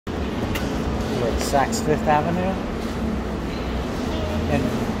what, Saks Fifth Avenue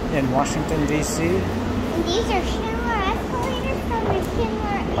in Washington, D.C. And these are Schindler escalators from the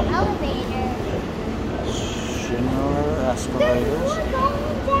Schindler elevator. Schindler escalators. There's more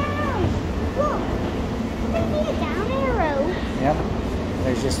going down. Look. There's a down arrow. Yep.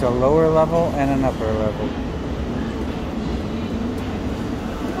 There's just a lower level and an upper level.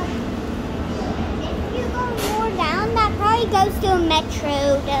 If you go more down, that probably goes to a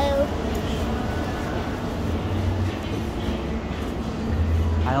metro, though.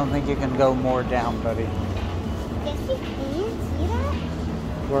 I don't think you can go more down, buddy. Yes, you can. See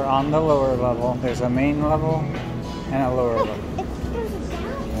that? We're on the lower level. There's a main level and a lower Look, level. it goes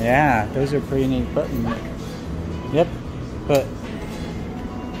down. Yeah, those are pretty neat buttons. Yep, but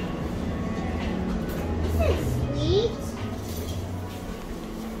This is sweet.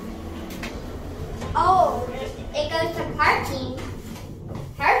 Oh, it goes to parking.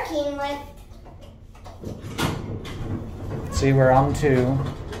 Parking lift. see, we're on 2.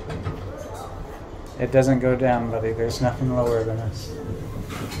 It doesn't go down, buddy. There's nothing lower than this.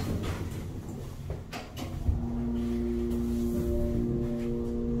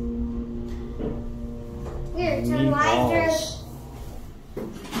 Weird. So Neat why is there? walls.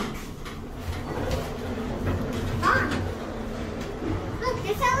 Look,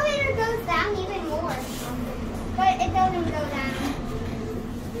 this elevator goes down even more, but it doesn't go down.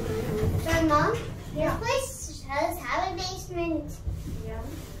 So, Mom, your place does have a basement. Yeah.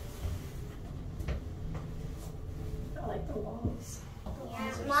 I like the walls.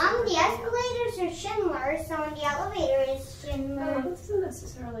 Yeah. Mom, the escalators are Schindler, so the elevator is No, Schindler. that doesn't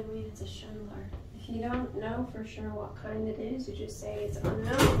necessarily mean it's a Schindler. If you don't know for sure what kind it is, you just say it's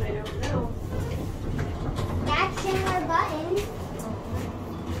unknown. I don't know. That Schindler button.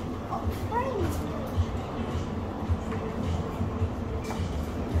 Oh, spring.